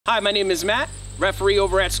Hi, my name is Matt, referee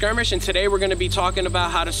over at Skirmish, and today we're going to be talking about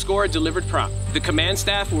how to score a delivered prop. The command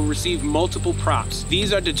staff will receive multiple props.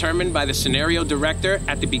 These are determined by the scenario director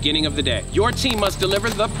at the beginning of the day. Your team must deliver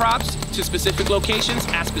the props to specific locations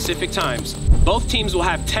at specific times. Both teams will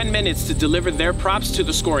have 10 minutes to deliver their props to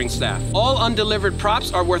the scoring staff. All undelivered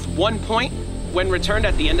props are worth 1 point when returned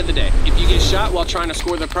at the end of the day. If you get shot while trying to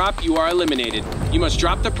score the prop, you are eliminated. You must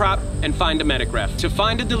drop the prop and find a medic ref. To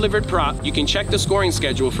find a delivered prop, you can check the scoring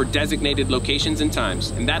schedule for designated locations and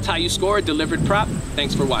times. And that's how you score a delivered prop.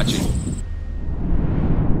 Thanks for watching.